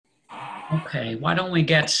Okay, why don't we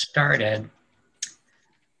get started?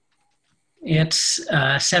 It's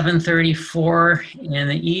 7:34 in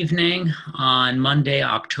the evening on Monday,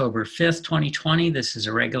 October 5th, 2020. This is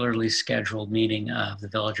a regularly scheduled meeting of the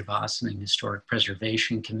Village of Ossining Historic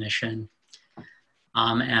Preservation Commission.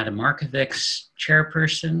 I'm Adam Markovics,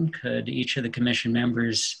 chairperson. Could each of the commission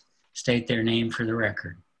members state their name for the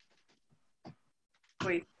record?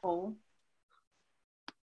 Wait, Cole.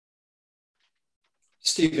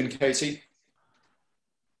 Stephen Casey.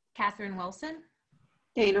 Catherine Wilson.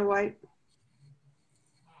 Dana White.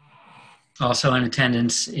 Also in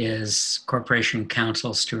attendance is Corporation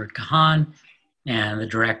Counsel Stuart Kahan and the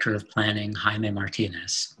Director of Planning, Jaime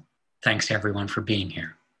Martinez. Thanks to everyone for being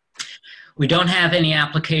here. We don't have any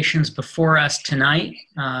applications before us tonight.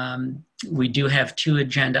 We do have 2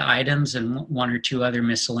 agenda items and 1 or 2 other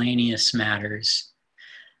miscellaneous matters.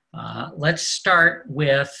 Let's start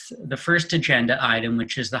with the first agenda item,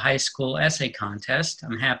 which is the high school essay contest.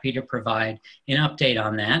 I'm happy to provide an update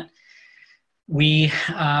on that. We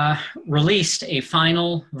released a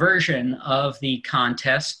final version of the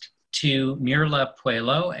contest to Mirla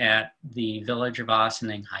Puelo at the Village of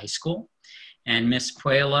Ossining High School. And Ms.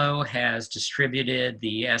 Puelo has distributed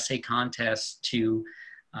the essay contest to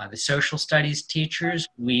the social studies teachers.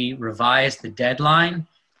 We revised the deadline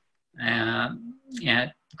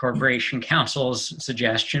at Corporation Counsel's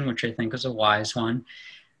suggestion, which I think was a wise one,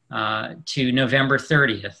 to November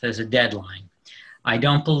 30th as a deadline. I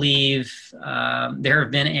don't believe there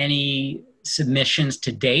have been any submissions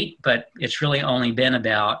to date, but it's really only been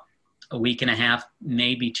about a week and a half,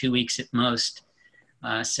 maybe 2 weeks at most,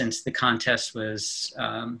 since the contest was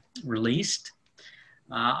released.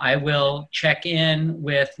 I will check in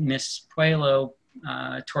with Ms. Puelo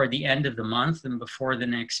toward the end of the month and before the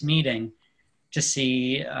next meeting to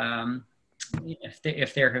see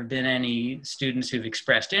if there have been any students who've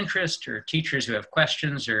expressed interest or teachers who have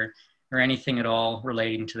questions or anything at all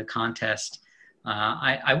relating to the contest.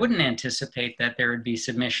 I wouldn't anticipate that there would be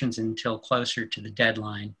submissions until closer to the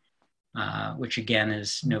deadline, which again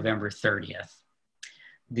is November 30th.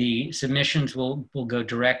 The submissions will go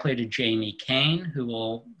directly to Jamie Kane, who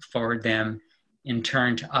will forward them in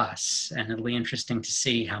turn to us. And it'll be interesting to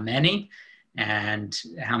see how many and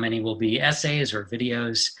how many will be essays or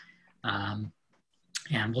videos. And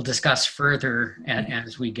we'll discuss further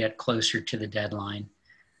as we get closer to the deadline.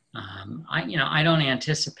 I don't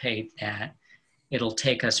anticipate that it'll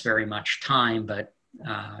take us very much time, but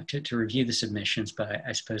to review the submissions, but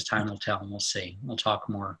I suppose time will tell and we'll see. We'll talk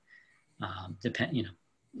more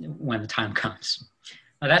when the time comes.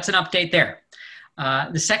 That's an update there.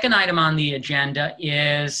 The second item on the agenda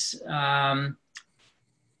is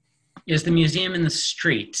the Museum in the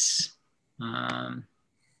Streets. And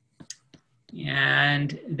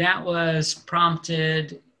that was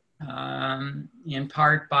prompted in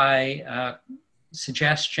part by a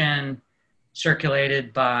suggestion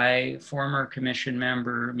circulated by former commission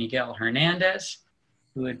member Miguel Hernandez,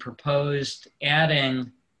 who had proposed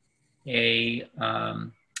adding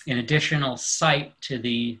an additional site to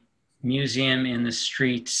the Museum in the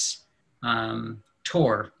Streets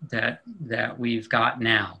tour that we've got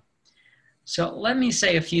now. So let me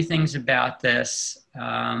say a few things about this.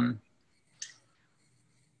 And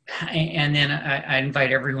then I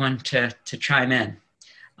invite everyone to chime in.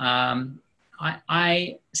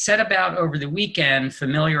 I set about over the weekend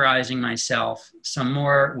familiarizing myself some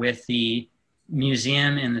more with the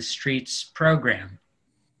Museum in the Streets program.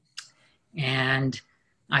 And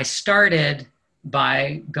I started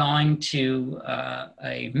by going to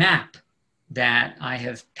a map that I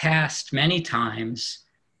have passed many times,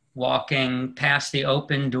 walking past the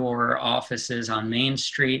open door offices on Main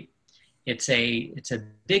Street. It's a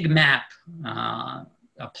big map, a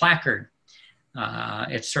placard.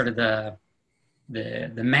 It's sort of the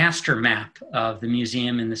master map of the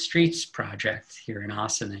Museum in the Streets project here in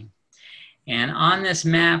Ossining. And on this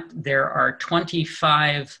map, there are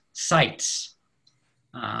 25 sites.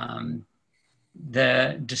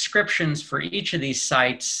 The descriptions for each of these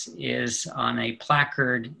sites is on a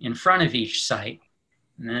placard in front of each site.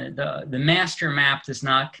 The master map does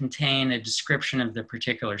not contain a description of the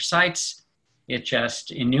particular sites. It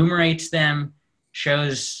just enumerates them,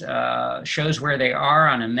 shows where they are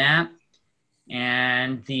on a map,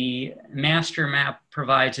 and the master map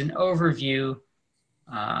provides an overview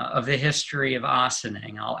of the history of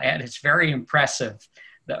Ossining. I'll add, it's very impressive,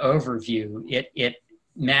 the overview. It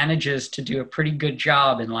manages to do a pretty good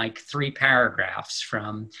job in like 3 paragraphs,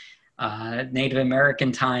 from Native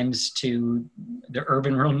American times to the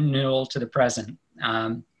urban renewal to the present.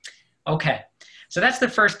 Okay, so that's the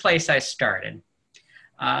first place I started.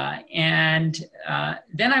 Then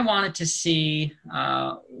I wanted to see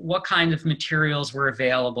what kind of materials were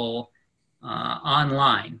available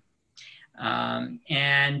online.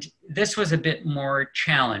 And this was a bit more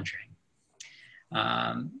challenging.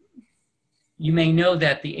 You may know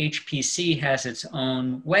that the HPC has its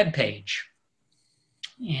own webpage.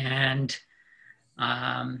 And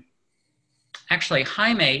actually,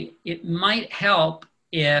 Jaime, it might help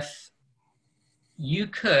if you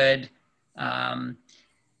could, oh,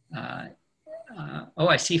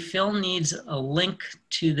 I see Phil needs a link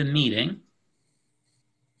to the meeting.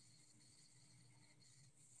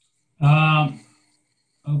 Okay,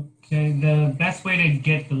 the best way to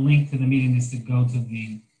get the link to the meeting is to go to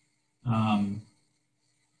the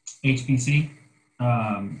HPC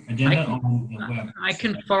agenda on the web. I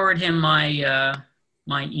can forward him my,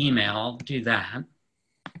 my email. I'll do that.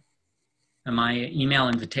 And my email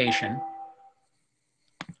invitation.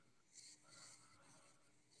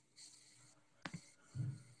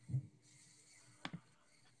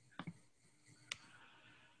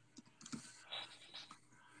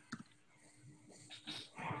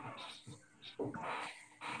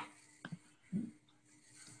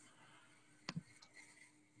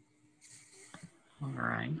 All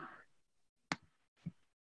right.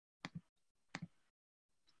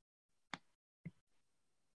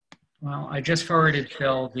 Well, I just forwarded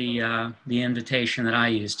Phil the invitation that I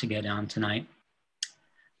used to get on tonight.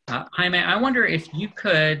 Jaime, I wonder if you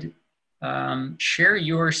could share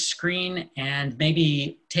your screen and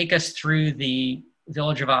maybe take us through the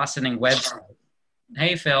Village of Ossining website.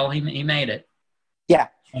 Hey, Phil, he made it. Yeah.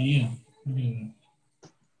 Yeah.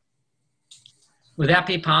 Would that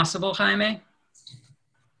be possible, Jaime?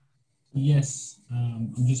 Yes.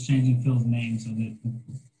 I'm just changing Phil's name so that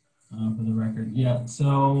for the record. Yeah.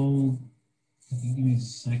 So if you give me a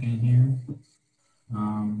second here.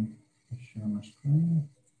 Share my screen.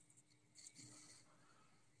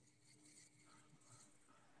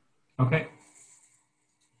 Okay.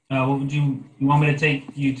 What would you want me to take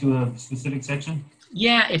you to a specific section?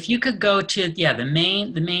 Yeah, if you could go to the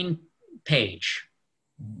main page.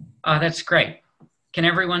 Oh, that's great. Can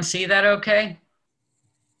everyone see that okay?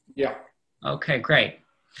 Yeah. Okay, great.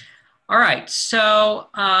 All right, so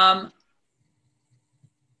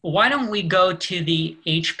why don't we go to the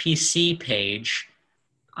HPC page?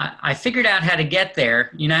 I figured out how to get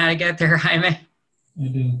there. You know how to get there, Jaime? I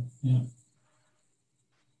do, yeah.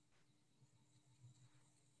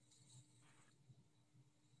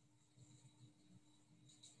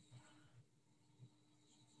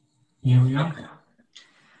 Here we are.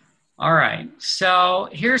 All right, so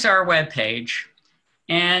here's our webpage.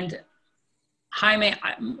 And Jaime,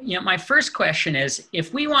 my first question is,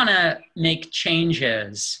 if we want to make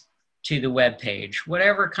changes to the webpage,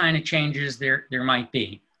 whatever kind of changes there might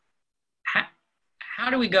be, how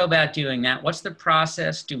do we go about doing that? What's the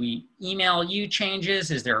process? Do we email you changes?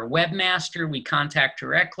 Is there a webmaster we contact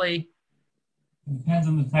directly? It depends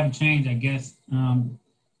on the type of change, I guess.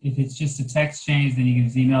 If it's just a text change, then you can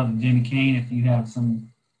just email to Jamie Kane. If you have some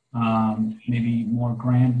maybe more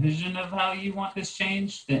grand vision of how you want this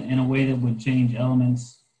changed in a way that would change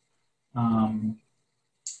elements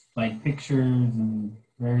like pictures and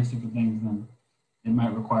various different things, then it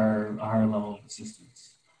might require a higher level of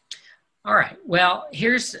assistance. All right, well,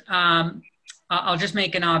 here's, I'll just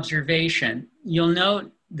make an observation. You'll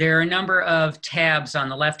note there are a number of tabs on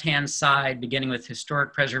the left-hand side, beginning with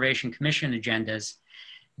Historic Preservation Commission agendas.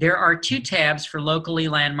 There are 2 tabs for locally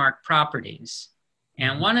landmarked properties.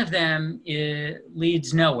 And one of them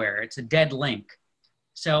leads nowhere. It's a dead link.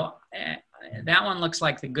 So that one looks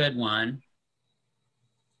like the good one.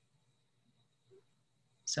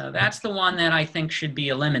 So that's the one that I think should be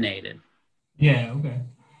eliminated. Yeah, okay.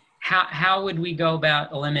 How would we go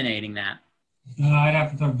about eliminating that? I'd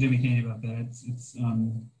have to talk to Jimmy Kane about that.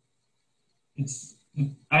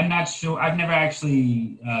 I'm not sure. I've never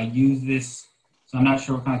actually used this. So I'm not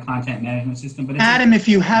sure what kind of content management system, but Adam, if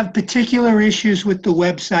you have particular issues with the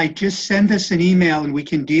website, just send us an email and we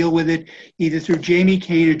can deal with it either through Jamie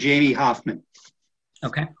Kane or Jamie Hoffman.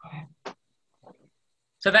 Okay.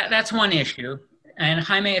 So that's one issue. And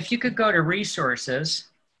Jaime, if you could go to resources.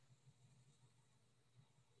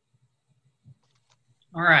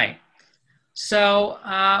 All right. So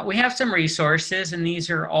we have some resources, and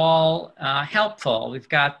these are all helpful. We've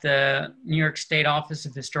got the New York State Office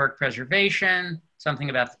of Historic Preservation,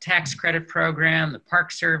 something about the tax credit program, the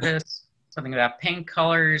Park Service, something about paint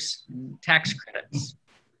colors, tax credits,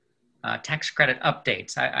 tax credit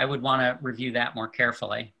updates. I would want to review that more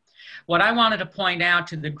carefully. What I wanted to point out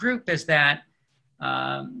to the group is that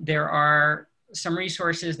there are some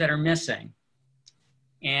resources that are missing.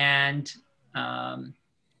 And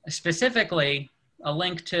specifically a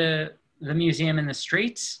link to the museum in the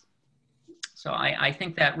streets. So I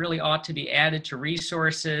think that really ought to be added to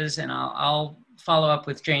resources, and I'll follow up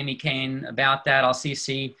with Jamie Kane about that. I'll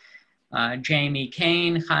CC Jamie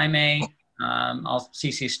Kane, Jaime, I'll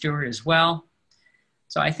CC Stuart as well.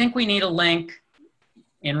 So I think we need a link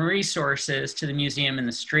in resources to the museum in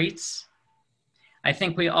the streets. I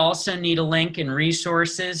think we also need a link in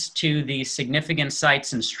resources to the Significant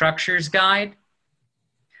Sites and Structures Guide.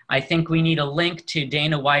 I think we need a link to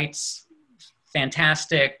Dana White's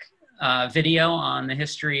fantastic video on the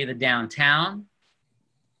history of the downtown,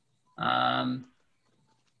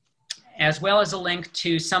 as well as a link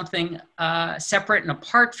to something separate and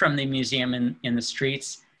apart from the museum in the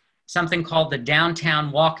streets, something called the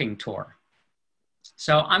Downtown Walking Tour.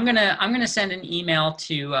 So I'm gonna send an email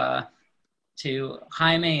to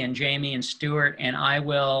Jaime and Jamie and Stuart, and I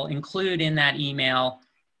will include in that email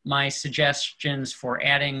my suggestions for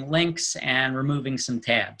adding links and removing some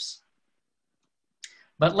tabs.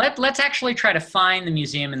 But let's actually try to find the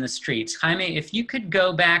museum in the streets. Jaime, if you could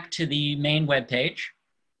go back to the main webpage.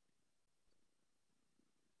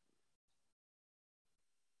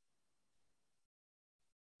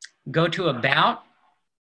 Go to About,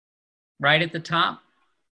 right at the top.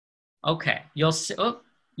 Okay, you'll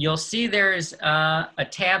see there's a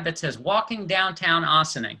tab that says Walking Downtown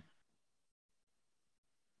Ossining.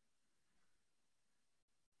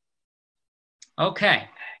 Okay,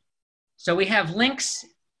 so we have links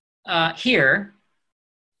here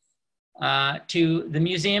to the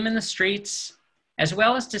museum in the streets, as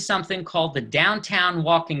well as to something called the Downtown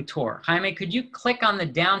Walking Tour. Jaime, could you click on the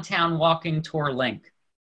Downtown Walking Tour link?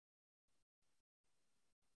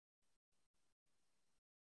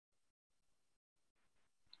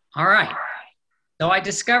 All right, so I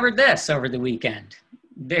discovered this over the weekend.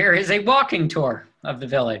 There is a walking tour of the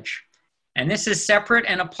village, and this is separate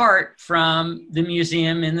and apart from the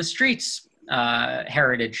museum in the streets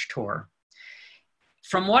heritage tour.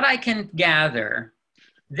 From what I can gather,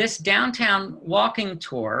 this downtown walking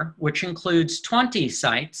tour, which includes 20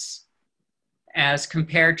 sites as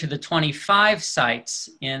compared to the 25 sites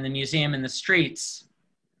in the museum in the streets,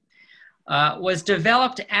 was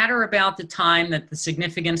developed at or about the time that the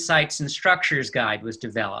Significant Sites and Structures Guide was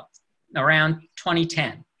developed, around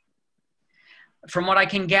 2010. From what I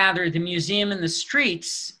can gather, the museum in the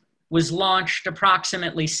streets was launched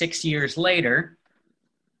approximately 6 years later,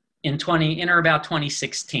 in or about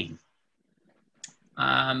 2016.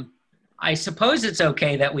 I suppose it's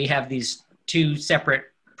okay that we have these two separate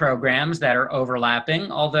programs that are overlapping,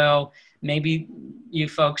 although maybe you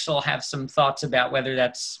folks will have some thoughts about whether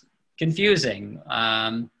that's confusing,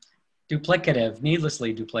 duplicative,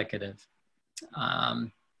 needlessly duplicative.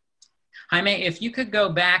 Jaime, if you could go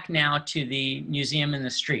back now to the museum in the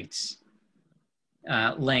streets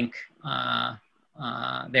link.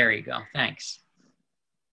 There you go, thanks.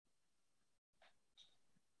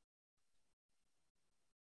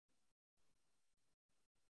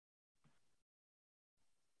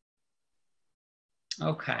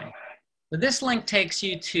 Okay, so this link takes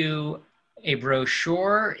you to a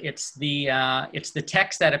brochure. It's the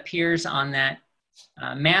text that appears on that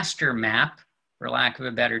master map, for lack of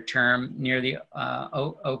a better term, near the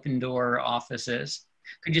open door offices.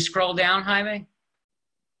 Could you scroll down, Jaime?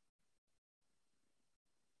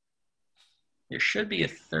 There should be a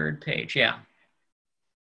third page, yeah.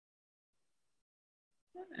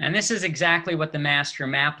 And this is exactly what the master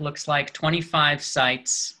map looks like, 25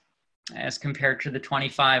 sites as compared to the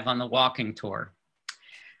 25 on the walking tour.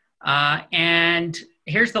 And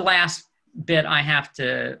here's the last bit I have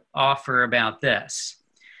to offer about this.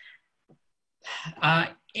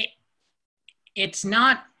 It's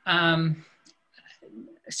not,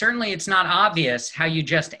 certainly it's not obvious how you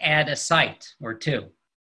just add a site or two.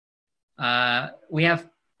 We have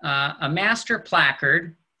a master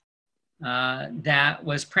placard that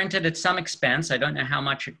was printed at some expense. I don't know how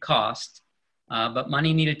much it cost, but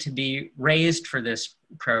money needed to be raised for this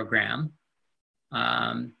program.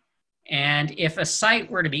 And if a site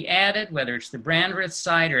were to be added, whether it's the Brandreth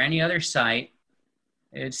site or any other site,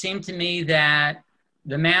 it seemed to me that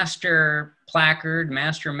the master placard,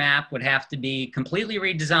 master map would have to be completely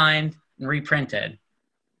redesigned and reprinted.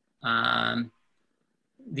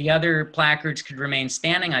 The other placards could remain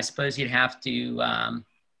standing. I suppose you'd have to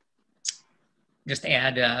just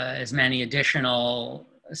add as many additional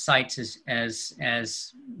sites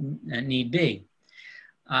as need be.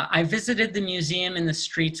 I visited the Museum in the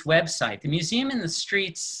Streets website. The Museum in the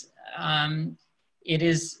Streets, it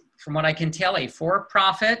is, from what I can tell, a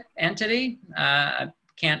for-profit entity. I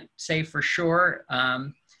can't say for sure.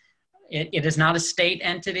 It is not a state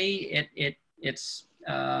entity. It's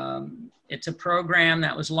It's a program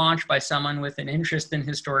that was launched by someone with an interest in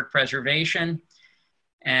historic preservation,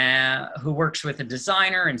 who works with a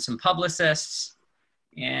designer and some publicists,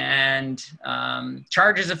 and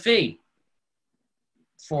charges a fee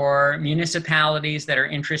for municipalities that are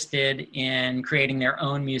interested in creating their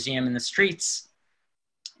own museum in the streets.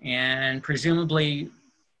 And presumably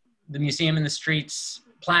the museum in the streets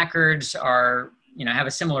placards are, have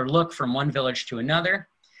a similar look from one village to another.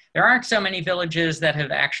 There aren't so many villages that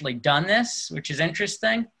have actually done this, which is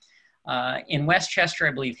interesting. In Westchester,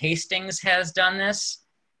 I believe Hastings has done this.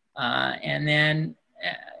 And then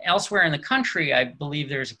elsewhere in the country, I believe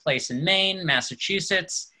there's a place in Maine,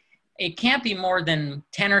 Massachusetts. It can't be more than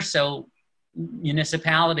 10 or so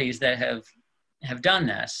municipalities that have done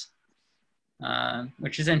this,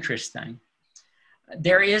 which is interesting.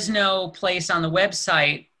 There is no place on the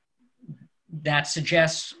website that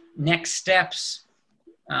suggests next steps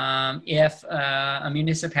if a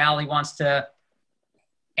municipality wants to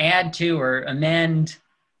add to or amend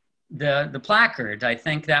the placard. I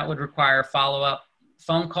think that would require follow-up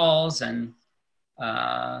phone calls, and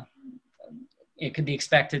it could be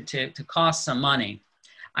expected to cost some money.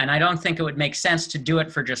 And I don't think it would make sense to do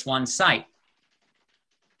it for just one site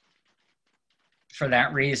for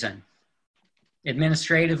that reason.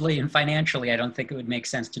 Administratively and financially, I don't think it would make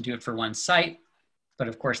sense to do it for one site. But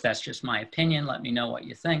of course, that's just my opinion. Let me know what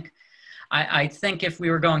you think. I think if we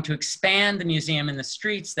were going to expand the museum in the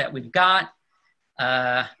streets that we've got,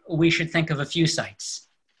 we should think of a few sites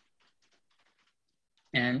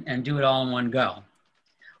and do it all in one go.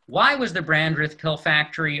 Why was the Brandreth Pill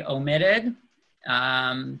Factory omitted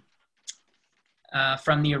from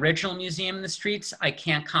the original museum in the streets? I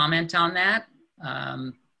can't comment on that.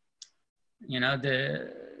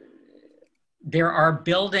 There are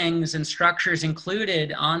buildings and structures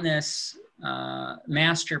included on this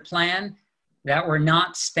master plan that were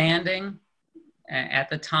not standing at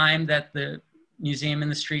the time that the museum in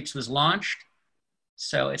the streets was launched.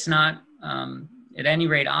 So it's not, at any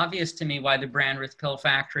rate, obvious to me why the Brandreth Pill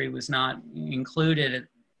Factory was not included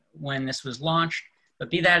when this was launched.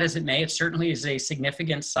 But be that as it may, it certainly is a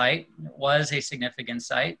significant site. It was a significant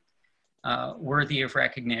site, worthy of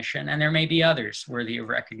recognition, and there may be others worthy of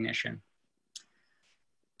recognition.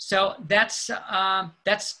 So that's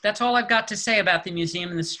all I've got to say about the museum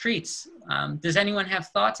in the streets. Does anyone have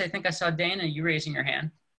thoughts? I think I saw Dana, you raising your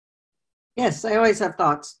hand. Yes, I always have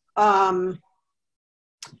thoughts. I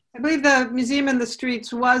believe the Museum in the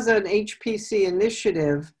Streets was an HPC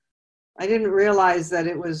initiative. I didn't realize that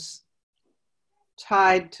it was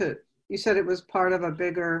tied to, you said it was part of a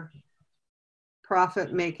bigger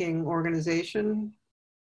profit-making organization?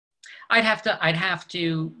 I'd have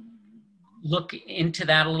to look into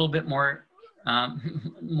that a little bit more,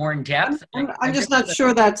 more in depth. I'm just not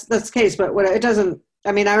sure that's the case, but what it doesn't,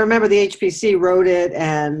 I mean, I remember the HPC wrote it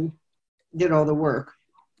and did all the work.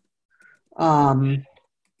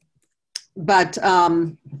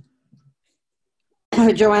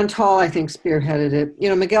 Joanne Tall, I think, spearheaded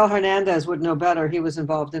it. Miguel Hernandez would know better. He was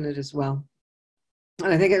involved in it as well.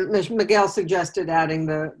 And I think Miguel suggested adding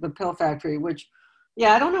the pill factory, which,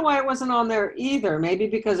 yeah, I don't know why it wasn't on there either. Maybe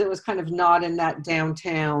because it was kind of not in that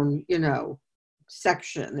downtown,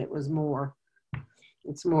 section.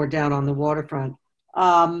 It's more down on the waterfront.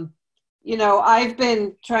 I've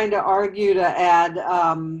been trying to argue to add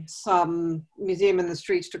some museum in the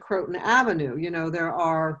streets to Croton Avenue. There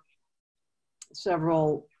are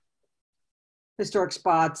several historic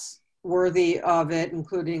spots worthy of it,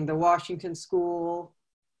 including the Washington School,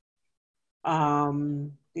 the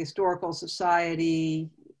Historical Society.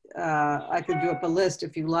 I could do up a list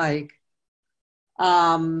if you like.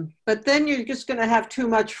 But then you're just going to have too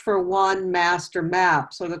much for one master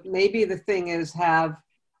map. So that maybe the thing is have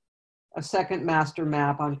a second master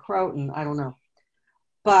map on Croton. I don't know.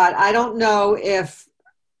 But I don't know if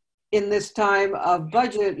in this time of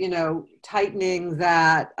budget, tightening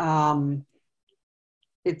that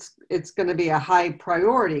it's going to be a high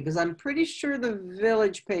priority, because I'm pretty sure the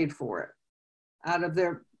village paid for it out of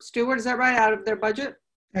their, Stuart, is that right? Out of their budget?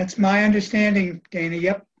 That's my understanding, Dana.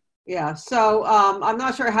 Yep. Yeah. So I'm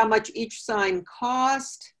not sure how much each sign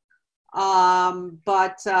cost,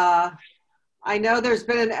 but I know there's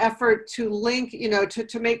been an effort to link,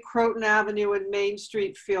 to make Croton Avenue and Main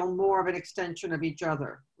Street feel more of an extension of each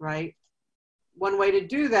other, right? One way to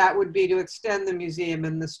do that would be to extend the museum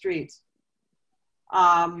in the streets.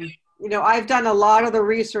 I've done a lot of the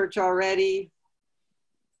research already.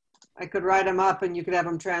 I could write them up and you could have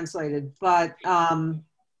them translated, but, and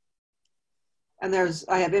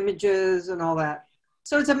I have images and all that.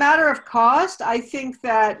 So it's a matter of cost. I think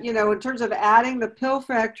that, in terms of adding the pill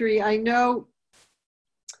factory, I know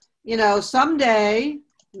you know, someday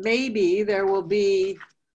maybe there will be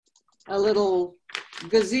a little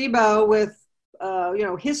gazebo with, you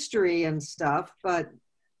know, history and stuff, but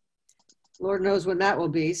Lord knows when that will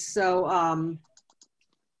be. So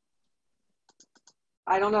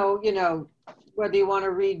I don't know, you know, whether you want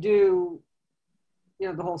to redo, you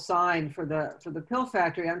know, the whole sign for the pill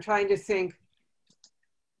factory. I'm trying to think,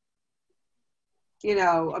 you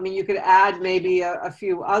know, I mean, you could add maybe a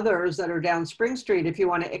few others that are down Spring Street if you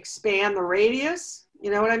want to expand the radius, you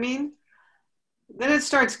know what I mean? Then it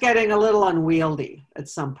starts getting a little unwieldy at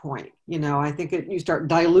some point. You know, I think you start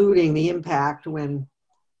diluting the impact when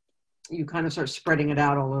you kind of start spreading it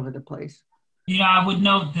out all over the place. You know, I would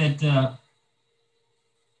note that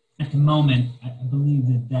at the moment, I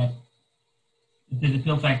believe that the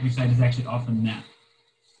pill factory site is actually off the map.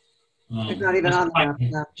 It's not even on the map.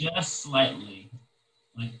 No. Just slightly,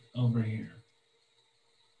 like over here.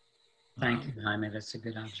 Thank you, Jaime. That's a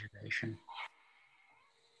good observation.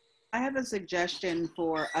 I have a suggestion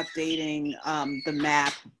for updating the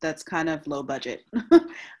map that's kind of low budget.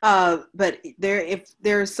 But if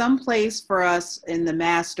there's some place for us in the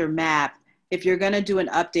master map, if you're going to do an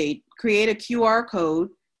update, create a QR code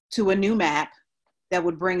to a new map that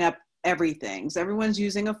would bring up everything. So everyone's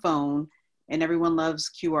using a phone and everyone loves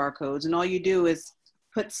QR codes. And all you do is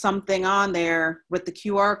put something on there with the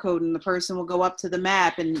QR code and the person will go up to the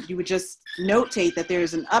map and you would just notate that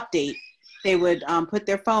there's an update. They would put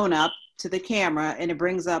their phone up to the camera and it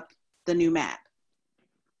brings up the new map.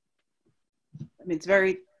 I mean, it's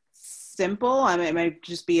very simple. I mean, it might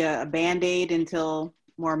just be a Band-Aid until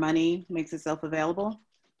more money makes itself available.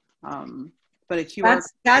 But a QR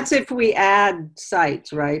that's if we add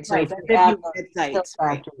sites, right? So right, if we add the sites,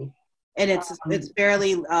 right. And it's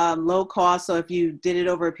fairly low cost. So if you did it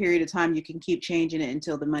over a period of time, you can keep changing it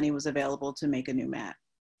until the money was available to make a new map.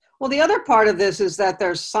 Well, the other part of this is that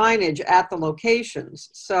there's signage at the locations.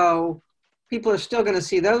 So people are still going to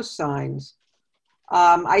see those signs.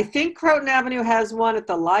 I think Croton Avenue has one at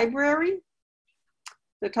the library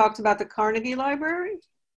that talks about the Carnegie Library.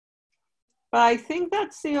 But I think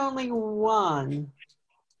that's the only one.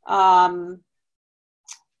 You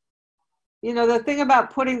know, the thing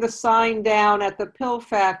about putting the sign down at the pill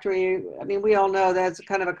factory, I mean, we all know that's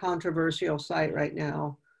kind of a controversial site right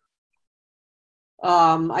now.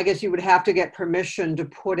 I guess you would have to get permission to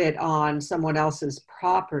put it on someone else's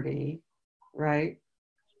property, right?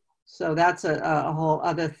 So that's a whole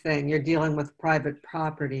other thing. You're dealing with private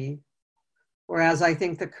property. Whereas I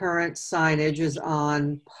think the current signage is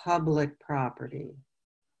on public property,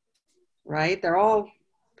 right? They're all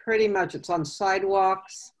pretty much, it's on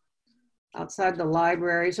sidewalks, outside the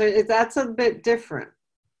library. So that's a bit different,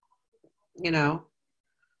 you know.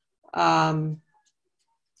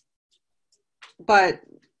 But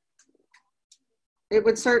it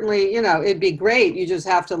would certainly, you know, it'd be great. You just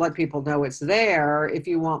have to let people know it's there if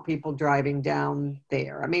you want people driving down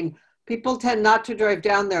there. I mean, people tend not to drive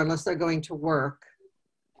down there unless they're going to work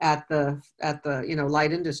at the you know,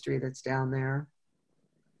 light industry that's down there.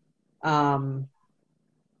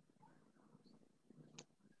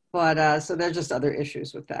 But so there's just other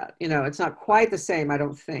issues with that. You know, it's not quite the same, I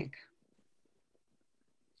don't think.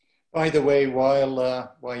 By the way,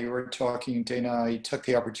 while you were talking, Dana, I took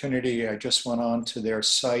the opportunity. I just went on to their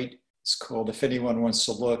site. It's called, if anyone wants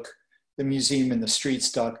to look,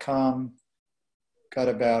 themuseuminthestreets.com. Got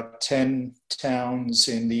about 10 towns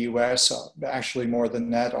in the US, actually more than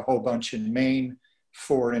that, a whole bunch in Maine,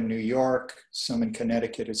 4 in New York, some in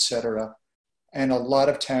Connecticut, etc. And a lot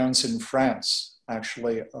of towns in France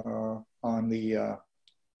actually are in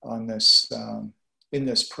this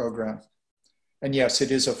program. And yes, it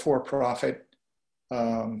is a for-profit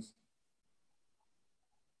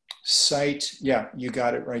site. Yeah, you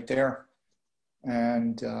got it right there.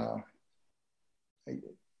 And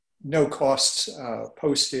no costs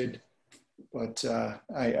posted, but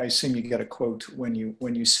I assume you get a quote when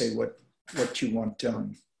you say what you want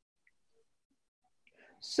done.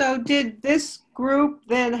 So did this group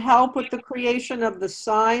then help with the creation of the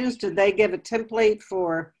signs? Did they give a template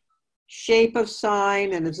for shape of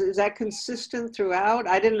sign, and is that consistent throughout?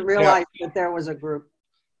 I didn't realize that there was a group.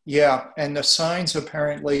 Yeah, and the signs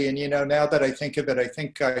apparently, and you know, now that I think of it, I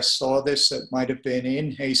think I saw this, it might have been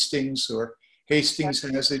in Hastings, or Hastings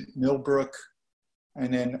has it, Millbrook,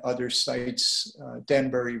 and then other sites,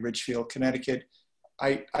 Danbury, Ridgefield, Connecticut.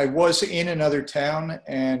 I was in another town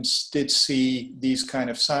and did see these kind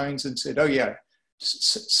of signs and said, oh yeah,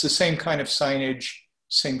 it's the same kind of signage,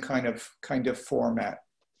 same kind of format.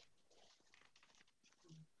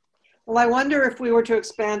 Well, I wonder if we were to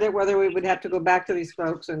expand it, whether we would have to go back to these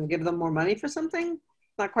folks and give them more money for something.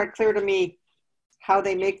 It's not quite clear to me how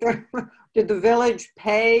they make their, did the village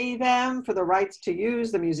pay them for the rights to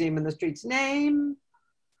use the Museum in the Streets name?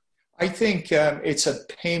 I think it's a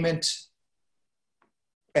payment,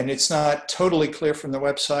 and it's not totally clear from the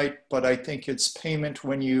website, but I think it's payment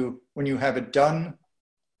when you have it done,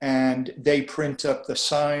 and they print up the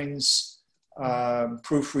signs,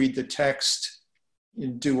 proofread the text,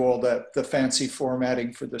 do all the fancy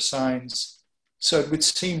formatting for the signs. So it would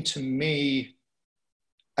seem to me,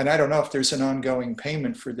 and I don't know if there's an ongoing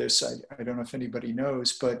payment for this. I don't know if anybody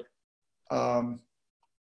knows, but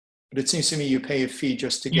it seems to me you pay a fee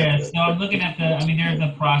just to get. Yeah, so I'm looking at there's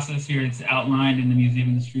a process here. It's outlined in the Museum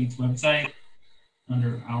in the Streets website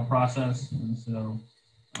under our process. And so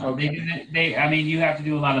Okay. you have to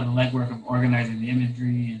do a lot of the legwork of organizing the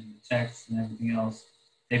imagery and the text and everything else.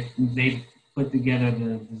 They put together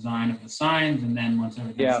the design of the signs, and then once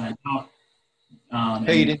everything's sent out,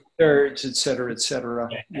 Paid in thirds, et cetera, et cetera.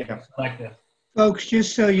 yeah. Like that. Folks,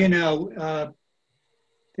 just so you know,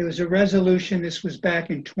 there was a resolution, this was back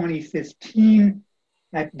in 2015.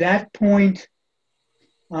 At that point,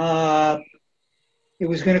 it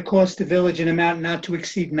was going to cost the village an amount not to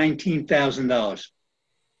exceed $19,000.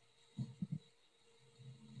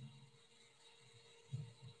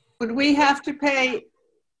 Would we have to pay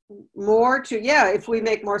more to, if we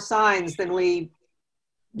make more signs than we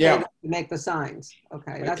make the signs?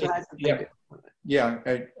 Okay, that's what I think. Yeah,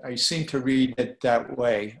 I seem to read it that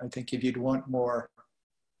way. I think if you'd want more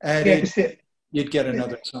added, you'd get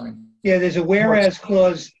another sign. Yeah, there's a whereas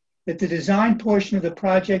clause that the design portion of the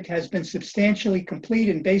project has been substantially complete,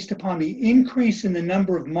 and based upon the increase in the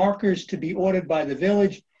number of markers to be ordered by the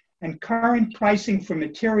village and current pricing for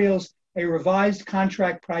materials, a revised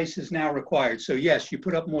contract price is now required. So yes, you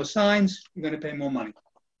put up more signs, you're going to pay more money.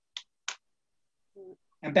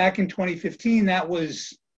 And back in 2015, that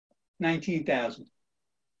was $19,000.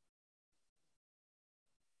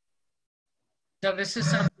 So this is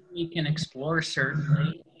something we can explore,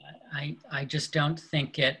 certainly. I just don't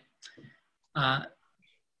think it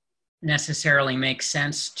necessarily makes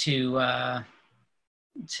sense to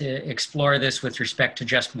explore this with respect to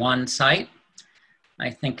just one site. I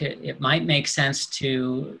think it might make sense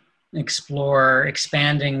to explore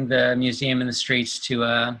expanding the Museum in the Streets to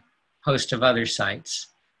a host of other sites.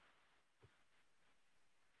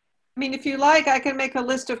 I mean, if you like, I can make a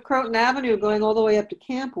list of Croton Avenue going all the way up to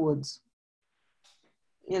Camp Woods.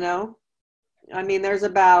 You know, I mean, there's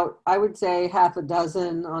about, I would say, half a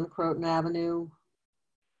dozen on Croton Avenue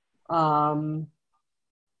that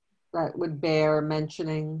would bear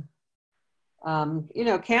mentioning. You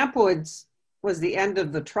know, Camp Woods was the end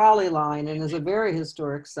of the trolley line and is a very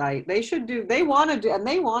historic site. They should do, they want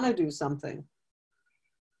to do something.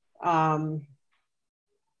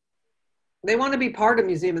 They want to be part of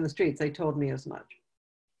Museum in the Streets. They told me as much.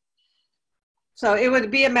 So it would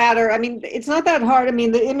be a matter, I mean, it's not that hard. I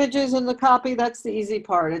mean, the images and the copy, that's the easy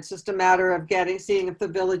part. It's just a matter of seeing if the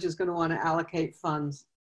village is going to want to allocate funds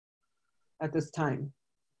at this time.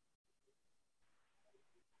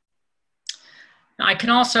 I can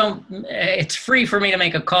also, it's free for me to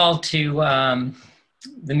make a call to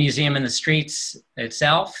the Museum in the Streets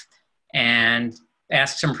itself and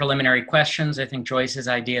ask some preliminary questions. I think Joyce's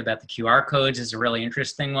idea about the QR codes is a really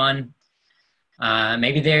interesting one.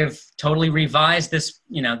 Maybe they've totally revised this.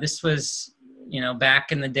 You know, this was,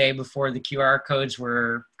 back in the day before the QR codes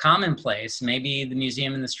were commonplace. Maybe the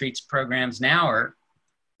Museum in the Streets programs now are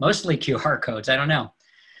mostly QR codes. I don't know.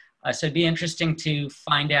 So it'd be interesting to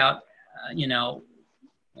find out,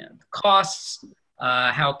 the costs,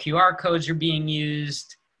 how QR codes are being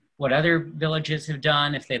used, what other villages have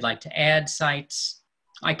done, if they'd like to add sites.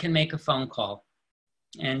 I can make a phone call.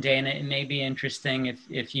 And Dana, it may be interesting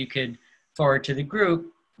if you could forward to the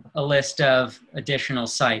group a list of additional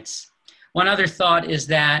sites. One other thought is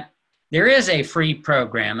that there is a free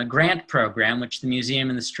program, a grant program, which the Museum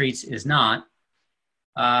in the Streets is not.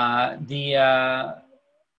 The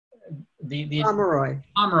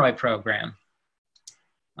Pomeroy program,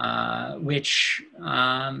 which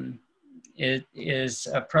it is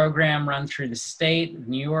a program run through the state of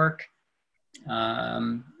New York.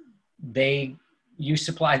 You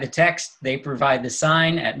supply the text, they provide the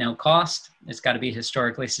sign at no cost. It's got to be a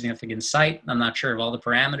historically significant site. I'm not sure of all the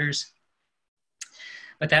parameters,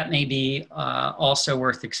 but that may be also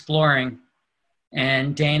worth exploring.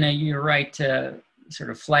 And Dana, you're right to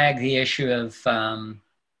sort of flag the issue of,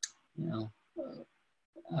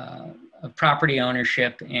 of property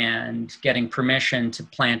ownership and getting permission to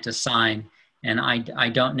plant a sign. And I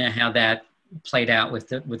don't know how that played out with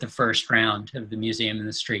the first round of the Museum in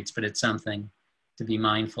the Streets, but it's something to be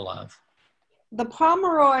mindful of. The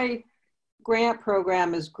Pomeroy grant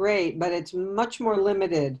program is great, but it's much more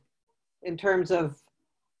limited in terms of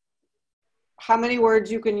how many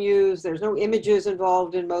words you can use. There's no images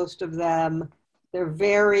involved in most of them. They're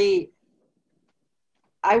very,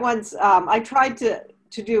 I once, I tried to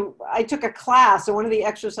do, I took a class and one of the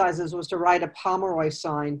exercises was to write a Pomeroy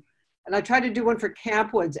sign. And I tried to do one for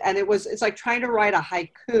Camp Woods, and it's like trying to write a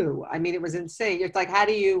haiku. I mean, it was insane. It's like, how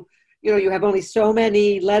do you have only so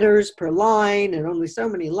many letters per line and only so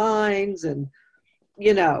many lines, and,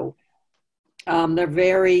 they're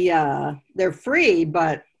very, they're free,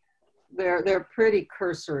 but they're pretty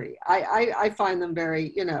cursory. I find them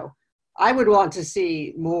very, I would want to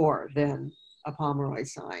see more than a Pomeroy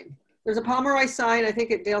sign. There's a Pomeroy sign, I think,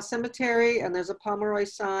 at Dale Cemetery, and there's a Pomeroy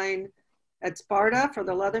sign at Sparta for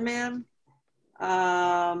the Leatherman.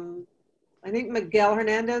 I think Miguel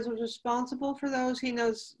Hernandez was responsible for those. He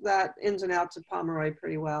knows that ins and outs of Pomeroy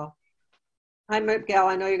pretty well. Hi, Miguel,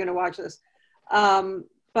 I know you're gonna watch this.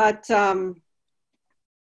 But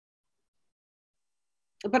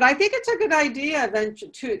I think it's a good idea then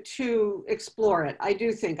to explore it. I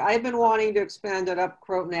do think. I've been wanting to expand it up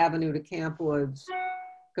Croton Avenue to Camp Woods,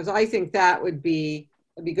 because I think that it'd be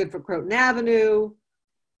good for Croton Avenue.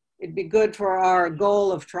 It'd be good for our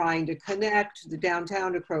goal of trying to connect the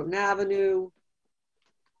downtown to Croton Avenue.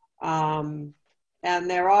 And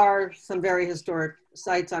there are some very historic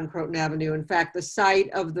sites on Croton Avenue. In fact, the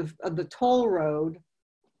site of the toll road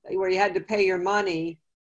where you had to pay your money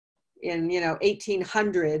in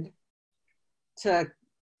 1800 to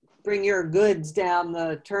bring your goods down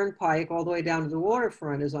the turnpike all the way down to the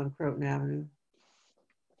waterfront is on Croton Avenue.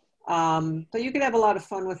 So you could have a lot of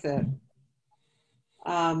fun with it.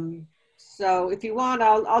 So if you want,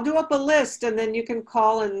 I'll do up a list, and then you can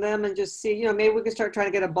call in them and just see, maybe we can start trying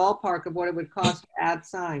to get a ballpark of what it would cost to add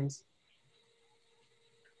signs.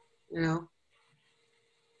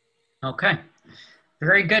 Okay,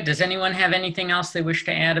 very good. Does anyone have anything else they wish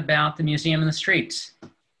to add about the Museum in the Streets?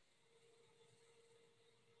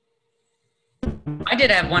 I did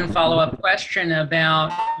have one follow-up question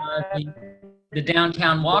about the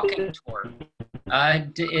downtown walking tour.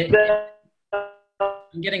 I'm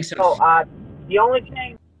getting some. The only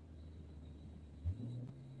thing.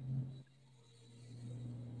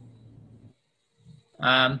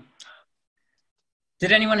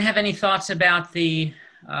 Did anyone have any thoughts about the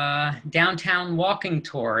downtown walking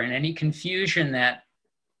tour and any confusion that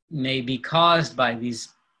may be caused by these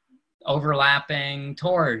overlapping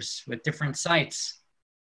tours with different sites?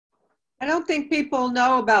 I don't think people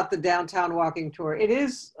know about the downtown walking tour. It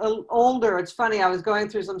is older. It's funny, I was going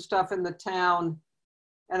through some stuff in the town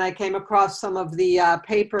and I came across some of the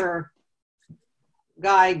paper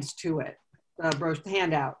guides to it, the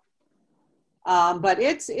handout. But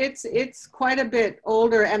it's quite a bit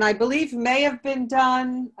older, and I believe may have been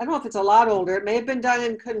done, I don't know if it's a lot older, it may have been done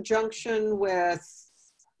in conjunction with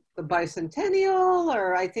the bicentennial,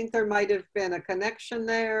 or I think there might have been a connection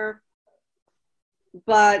there.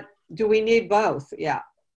 But do we need both? Yeah.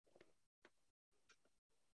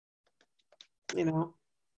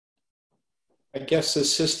 I guess the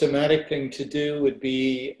systematic thing to do would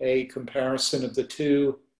be a comparison of the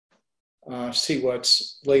two, see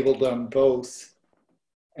what's labeled on both,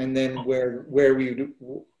 and then where we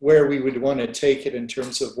would want to take it in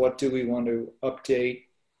terms of what do we want to update,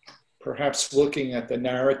 perhaps looking at the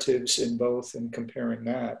narratives in both and comparing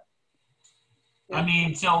that. I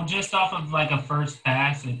mean, so just off of like a first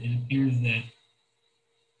pass, it appears that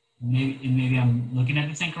maybe I'm looking at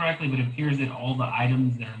this incorrectly, but it appears that all the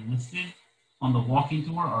items that are listed on the walking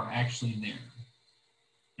tour are actually there.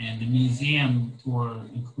 And the museum tour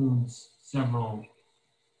includes several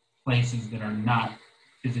places that are not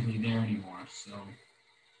physically there anymore. So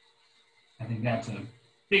I think that's a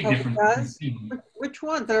big difference. Which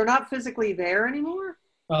ones? That are not physically there anymore?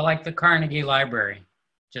 Well, like the Carnegie Library,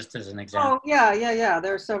 just as an example. Oh, yeah.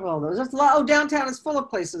 There are several of those. There's a lot, downtown is full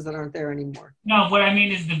of places that aren't there anymore. No, what I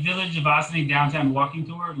mean is the Village of Ossining downtown walking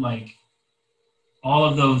tour, like all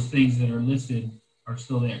of those things that are listed are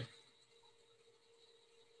still there.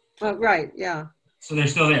 Oh, right, yeah. So they're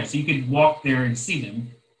still there. So you could walk there and see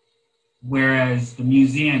them. Whereas the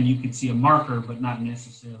museum, you could see a marker, but not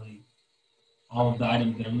necessarily all of the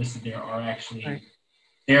items that are listed there are actually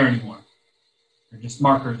there anymore. They're just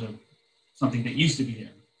markers of something that used to be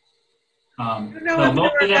there. So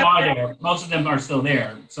most of them are there. Most of them are still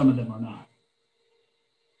there. Some of them are not.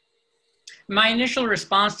 My initial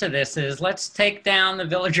response to this is, let's take down the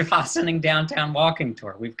Village of Ossining downtown walking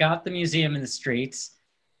tour. We've got the Museum in the Streets,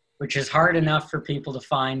 which is hard enough for people to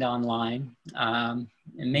find online, and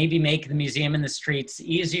maybe make the Museum in the Streets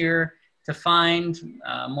easier to find,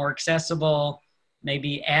 more accessible,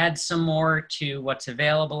 maybe add some more to what's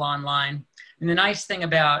available online. And the nice thing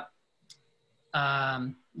about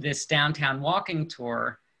this downtown walking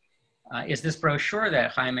tour is this brochure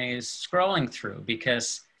that Jaime is scrolling through,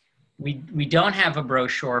 because we don't have a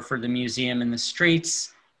brochure for the museum in the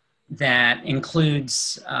streets that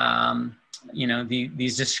includes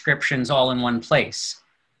these descriptions all in one place.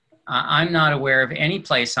 I'm not aware of any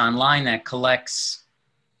place online that collects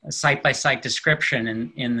a site-by-site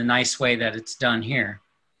description in the nice way that it's done here.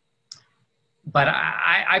 But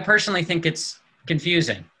I personally think it's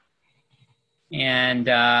confusing. And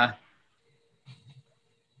I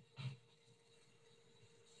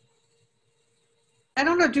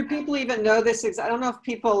don't know, do people even know this? I don't know if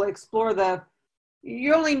people explore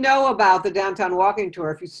you only know about the downtown walking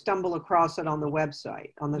tour if you stumble across it on the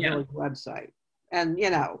website, on the village website. And,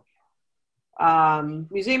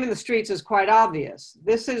 Museum in the Streets is quite obvious.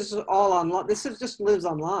 This is all online. Just lives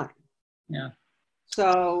online. Yeah.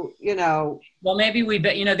 So, Well, maybe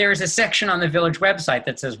there's a section on the village website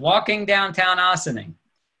that says walking downtown Ossining.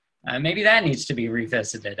 Maybe that needs to be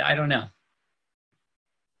revisited. I don't know.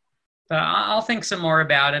 But I'll think some more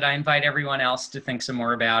about it. I invite everyone else to think some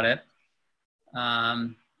more about it.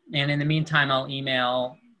 And in the meantime, I'll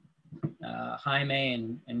email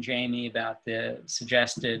Jaime and Jamie about the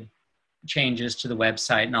suggested changes to the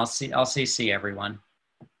website, and I'll CC everyone.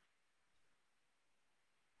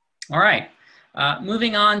 All right.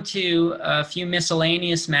 Moving on to a few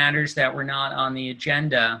miscellaneous matters that were not on the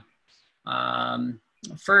agenda.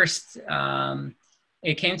 First,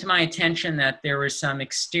 it came to my attention that there was some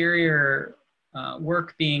exterior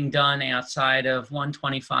work being done outside of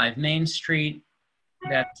 125 Main Street.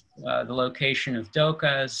 That's the location of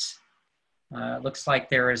Doka's. Looks like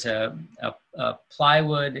there is a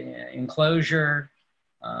plywood enclosure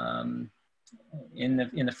in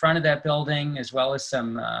the front of that building, as well as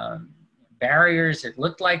some barriers. It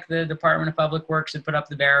looked like the Department of Public Works had put up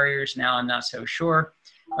the barriers. Now I'm not so sure.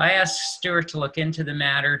 I asked Stuart to look into the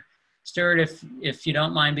matter. Stuart, if you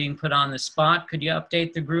don't mind being put on the spot, could you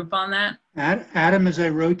update the group on that? Adam, as I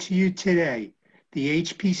wrote to you today, the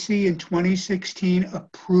HPC in 2016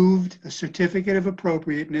 approved a certificate of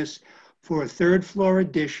appropriateness for a third floor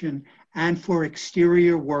addition and for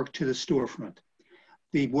exterior work to the storefront.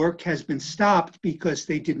 The work has been stopped because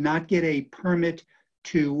they did not get a permit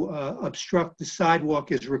to obstruct the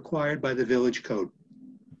sidewalk as required by the village code.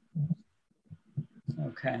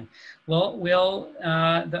 Okay. Well, will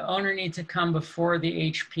the owner need to come before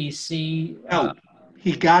the HPC? No,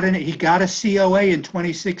 he got a COA in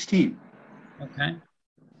 2016. Okay.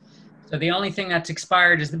 So the only thing that's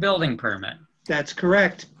expired is the building permit. That's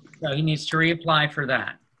correct. So he needs to reapply for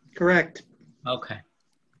that. Correct. Okay.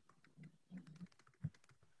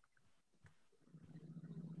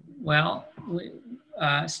 Well,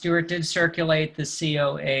 Stuart did circulate the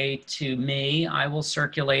COA to me. I will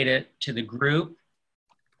circulate it to the group.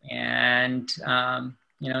 And,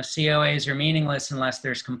 COAs are meaningless unless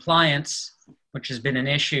there's compliance, which has been an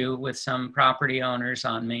issue with some property owners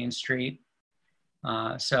on Main Street.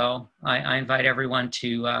 So I invite everyone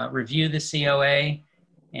to review the COA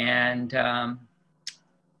and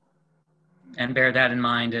bear that in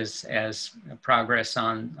mind as progress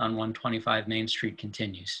on 125 Main Street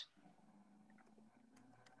continues.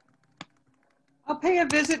 I'll pay a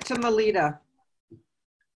visit to Melita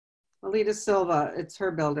Silva. It's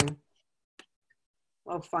her building.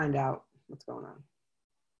 I'll find out what's going on.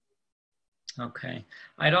 Okay.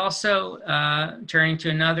 I'd also, turning to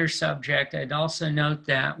another subject, I'd also note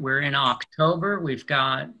that we're in October. We've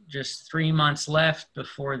got just 3 months left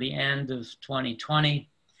before the end of 2020.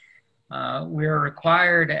 We're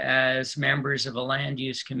required as members of a land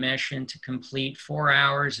use commission to complete 4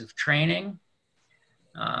 hours of training.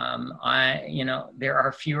 There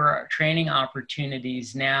are fewer training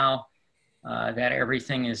opportunities now that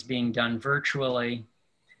everything is being done virtually.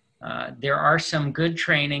 There are some good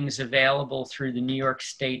trainings available through the New York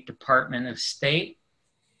State Department of State.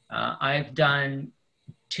 I've done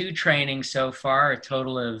 2 trainings so far, a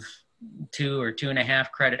total of 2 or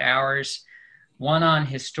 2.5 credit hours. One on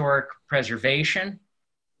historic preservation.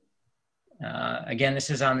 Again, this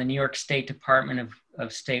is on the New York State Department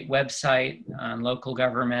of State website on local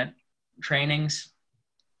government trainings.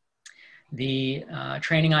 The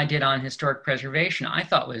training I did on historic preservation I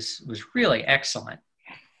thought was really excellent.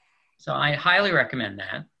 So I highly recommend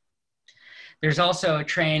that. There's also a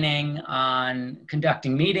training on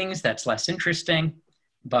conducting meetings that's less interesting,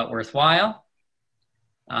 but worthwhile.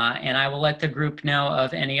 And I will let the group know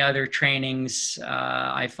of any other trainings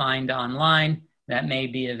I find online that may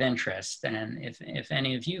be of interest. And if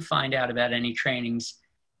any of you find out about any trainings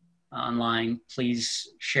online, please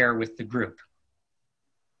share with the group.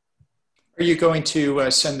 you going to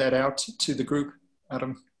send that out to the group,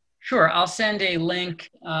 Adam? Sure, I'll send a link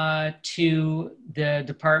to the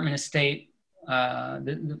Department of State,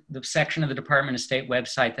 the section of the Department of State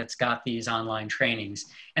website that's got these online trainings.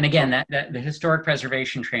 And again, the historic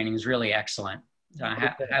preservation training is really excellent.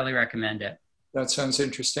 I highly recommend it. That sounds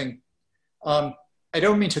interesting. I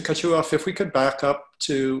don't mean to cut you off. If we could back up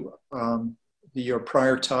to your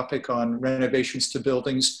prior topic on renovations to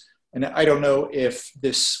buildings. And I don't know if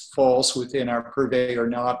this falls within our purvey or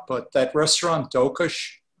not, but that restaurant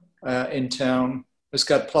Dokush in town has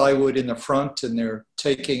got plywood in the front, and they're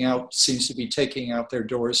seems to be taking out their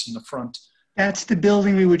doors in the front. That's the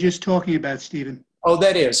building we were just talking about, Stephen. Oh,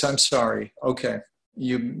 that is. I'm sorry. Okay.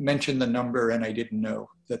 You mentioned the number and I didn't know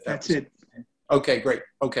that. That's it. Okay, great.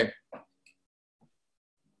 Okay.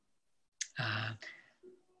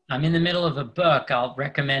 I'm in the middle of a book. I'll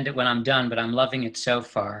recommend it when I'm done, but I'm loving it so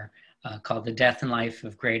far, called The Death and Life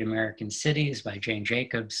of Great American Cities by Jane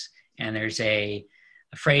Jacobs. And there's a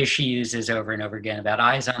phrase she uses over and over again about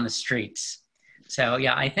eyes on the streets. So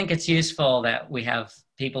yeah, I think it's useful that we have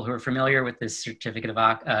people who are familiar with this certificate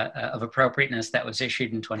of appropriateness that was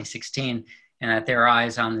issued in 2016, and that there are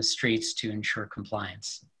eyes on the streets to ensure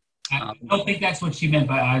compliance. I don't think that's what she meant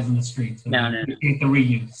by eyes on the streets. No. The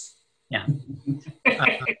reuse. Yeah.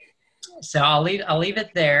 So I'll leave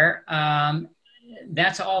it there.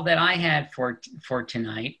 That's all that I had for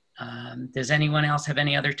tonight. Does anyone else have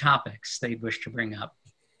any other topics they'd wish to bring up?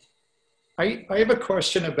 I have a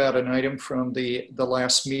question about an item from the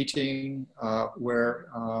last meeting where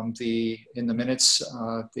in the minutes,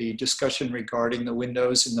 the discussion regarding the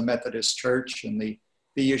windows in the Methodist Church and the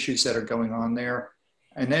issues that are going on there.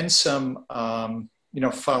 And then some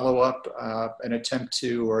follow up, an attempt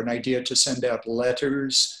to, or an idea to send out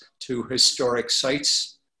letters to historic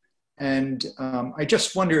sites. And I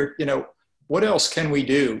just wonder, what else can we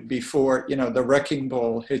do before, the wrecking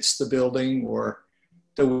ball hits the building or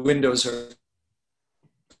the windows are,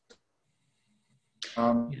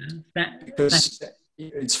 because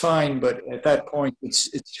it's fine, but at that point, it's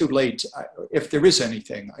too late. If there is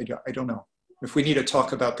anything, I don't know. If we need to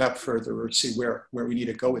talk about that further or see where we need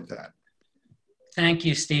to go with that. Thank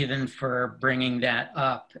you, Stephen, for bringing that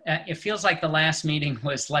up. It feels like the last meeting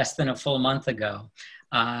was less than a full month ago.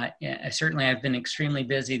 Certainly, I've been extremely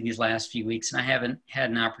busy these last few weeks, and I haven't had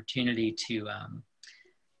an opportunity to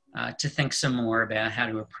think some more about how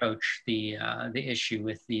to approach the issue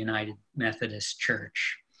with the United Methodist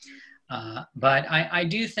Church. But I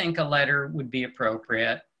do think a letter would be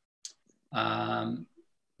appropriate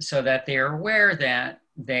so that they're aware that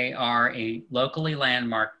they are a locally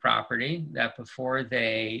landmarked property, that before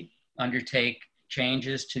they undertake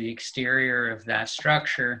changes to the exterior of that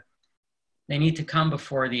structure, they need to come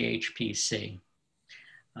before the HPC.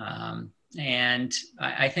 And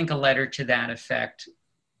I think a letter to that effect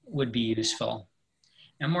would be useful.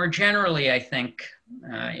 And more generally, I think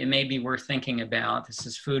it may be worth thinking about, this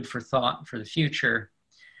is food for thought for the future,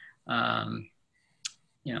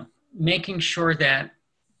 making sure that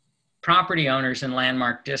property owners in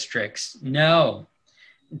landmark districts know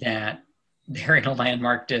that they're in a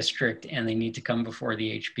landmark district and they need to come before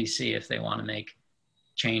the HPC if they want to make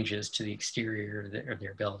changes to the exterior of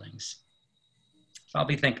their buildings. So I'll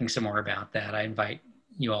be thinking some more about that. I invite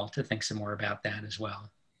you all to think some more about that as well.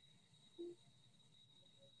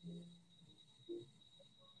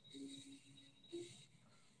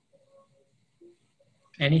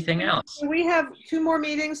 Anything else? Do we have 2 more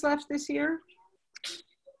meetings left this year?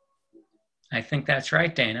 I think that's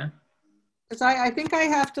right, Dana. Because I think I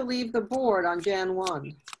have to leave the board on Jan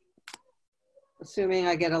 1, assuming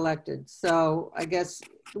I get elected. So I guess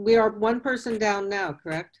we are 1 person down now,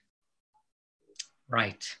 correct?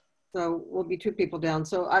 Right. So we'll be 2 people down.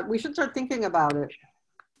 So we should start thinking about it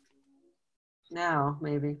now,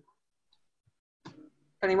 maybe. If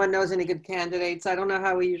anyone knows any good candidates, I don't know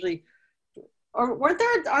how we usually, or aren't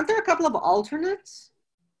there a couple of alternates?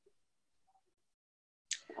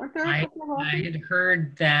 I had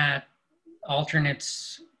heard that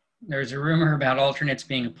alternates, there's a rumor about alternates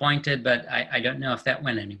being appointed, but I don't know if that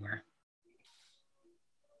went anywhere.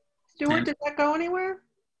 Stuart, did that go anywhere?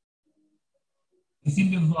 I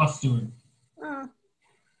seem to have lost Stuart. Oh.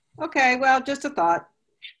 Okay, well, just a thought.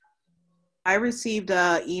 I received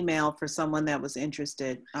an email for someone that was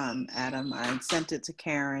interested, Adam. I sent it to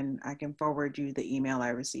Karen. I can forward you the email I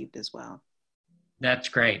received as well. That's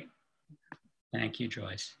great. Thank you,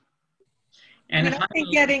 Joyce. And I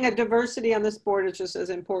think getting a diversity on this board is just as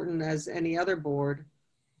important as any other board.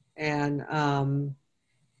 And, I'd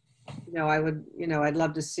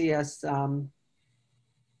love to see us, add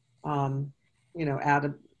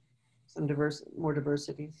some more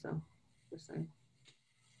diversity. So Interesting.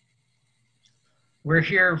 We're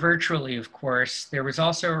here virtually, of course. There was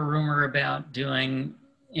also a rumor about doing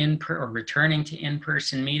or returning to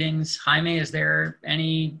in-person meetings. Jaime, is there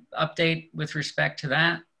any update with respect to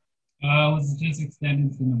that? It was just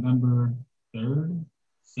extended to November 3rd.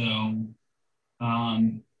 So,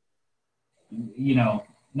 you know,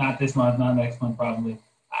 not this month, not next month, probably.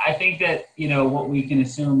 I think that, you know, what we can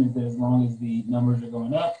assume is that as long as the numbers are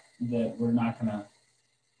going up, that we're not going to,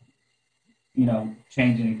 you know,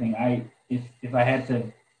 change anything. If I had to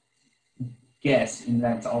guess, and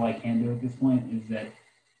that's all I can do at this point, is that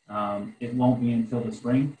it won't be until the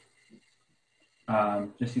spring,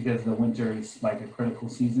 just because the winter is like a critical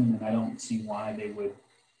season, and I don't see why they would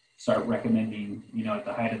start recommending, you know, at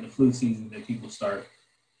the height of the flu season that people start,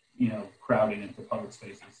 you know, crowding into public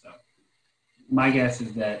spaces. So my guess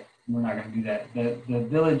is that we're not going to do that. The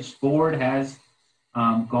village board has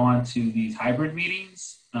gone to these hybrid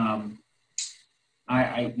meetings.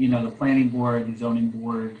 You know, the planning board, the zoning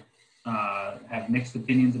board have mixed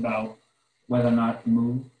opinions about whether or not to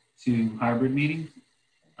move to hybrid meetings.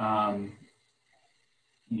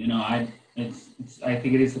 You know, I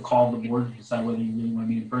think it is the call of the board to decide whether you really want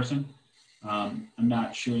to meet in person. I'm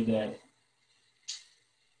not sure that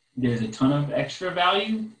there's a ton of extra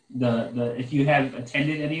value. If you have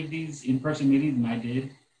attended any of these in-person meetings, and I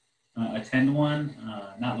did attend one,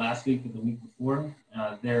 not last week, but the week before,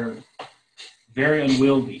 they're very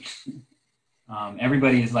unwieldy.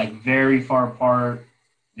 Everybody is like very far apart.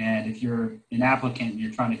 And if you're an applicant and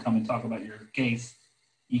you're trying to come and talk about your case,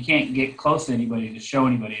 you can't get close to anybody to show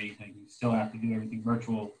anybody anything. You still have to do everything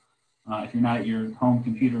virtual. If you're not at your home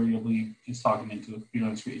computer, you'll be just talking into a computer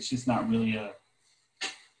on the screen. It's just not really a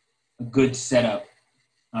good setup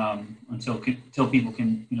until people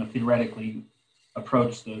can, you know, theoretically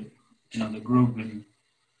approach the group and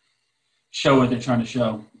show what they're trying to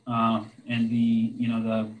show. And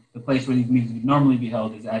the place where these meetings would normally be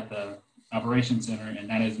held is at the operations center, and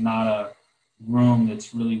that is not a room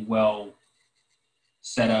that's really well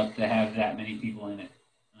set up to have that many people in it.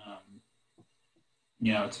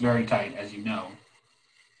 You know, it's very tight, as you know.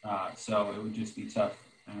 So it would just be tough.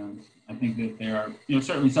 And I think that there are, you know,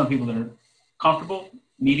 certainly some people that are comfortable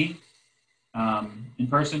meeting in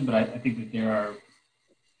person, but I think that there are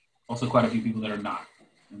also quite a few people that are not.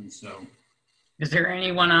 And so. Is there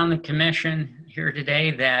anyone on the commission here today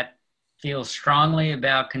that feels strongly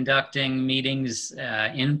about conducting meetings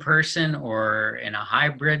in person or in a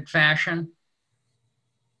hybrid fashion?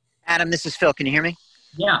 Adam, this is Phil. Can you hear me?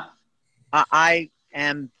 Yeah. I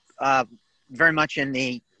am very much in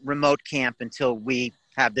the remote camp until we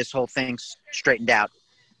have this whole thing straightened out.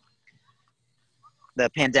 The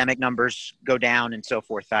pandemic numbers go down and so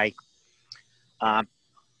forth. That's,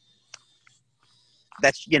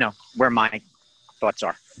 you know, where my thoughts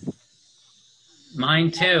are.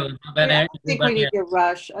 Mine too. I don't think we need to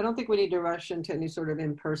rush. I don't think we need to rush into any sort of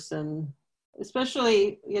in-person,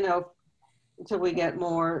 especially, you know, until we get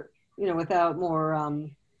more, you know, without more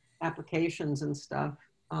applications and stuff.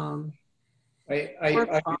 I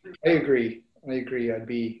agree. I agree. I'd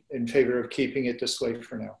be in favor of keeping it this way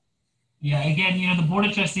for now. Yeah, again, you know, the Board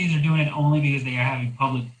of Trustees are doing it only because they are having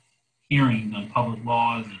public hearings on public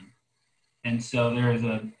laws. And so there is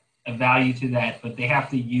a value to that, but they have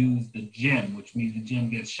to use the gym, which means the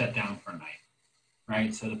gym gets shut down for a night,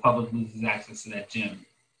 right? So the public loses access to that gym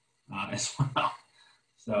as well.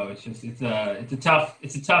 So it's just, it's a tough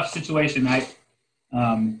situation.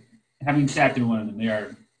 Having sat through one of them,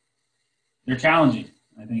 they're challenging,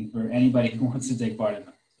 I think, for anybody who wants to take part in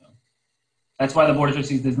them. So that's why the Board of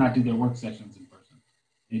Trustees does not do their work sessions in person.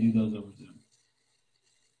 They do those over Zoom.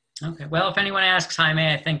 Okay. Well, if anyone asks, Jaime,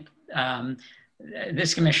 I think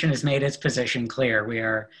this commission has made its position clear. We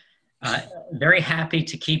are very happy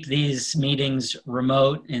to keep these meetings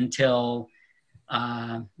remote until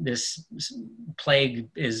this plague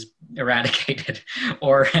is eradicated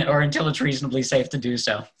or until it's reasonably safe to do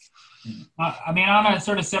so. I mean, on a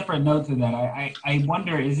sort of separate note to that, I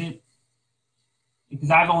wonder, is it, because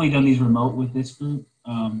I've only done these remote with this group,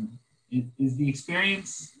 is the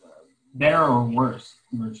experience better or worse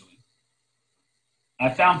virtually? I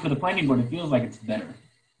found for the planning board, it feels like it's better.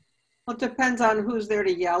 Well, it depends on who's there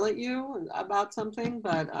to yell at you about something,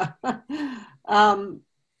 but I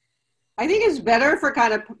think it's better for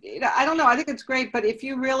kind of, I don't know, I think it's great, but if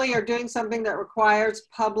you really are doing something that requires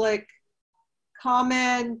public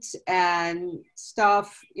comment and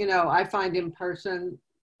stuff, you know, I find in person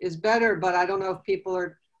is better, but I don't know if people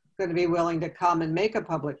are going to be willing to come and make a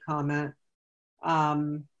public comment.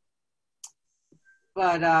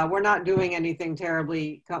 But we're not doing anything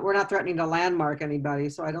terribly, we're not threatening to landmark anybody,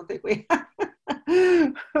 so I don't think we,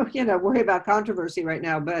 worry about controversy right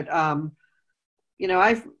now. But,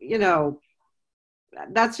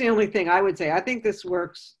 that's the only thing I would say. I think this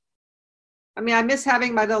works. I mean, I miss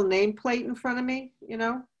having my little nameplate in front of me,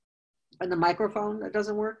 and the microphone that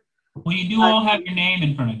doesn't work. Well, you do all have your name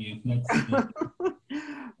in front of you. That's good.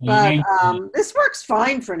 But this works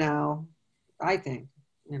fine for now, I think,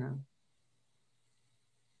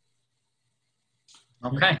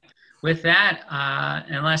 Okay. With that,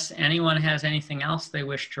 unless anyone has anything else they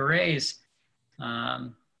wish to raise, I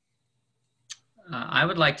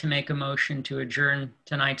would like to make a motion to adjourn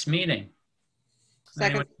tonight's meeting.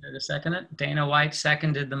 Second. Anyone care to second it? Dana White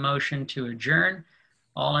seconded the motion to adjourn.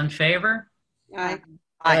 All in favor? Aye.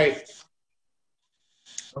 Aye.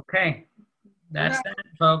 Okay. That's that,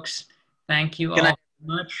 folks. Thank you all Good very night.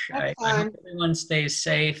 much. That's I hope fine. everyone stays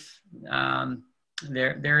safe.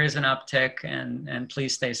 There is an uptick, and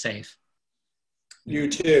please stay safe. You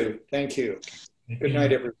too. Thank you. Good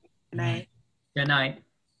night, everyone. Good night. Good night.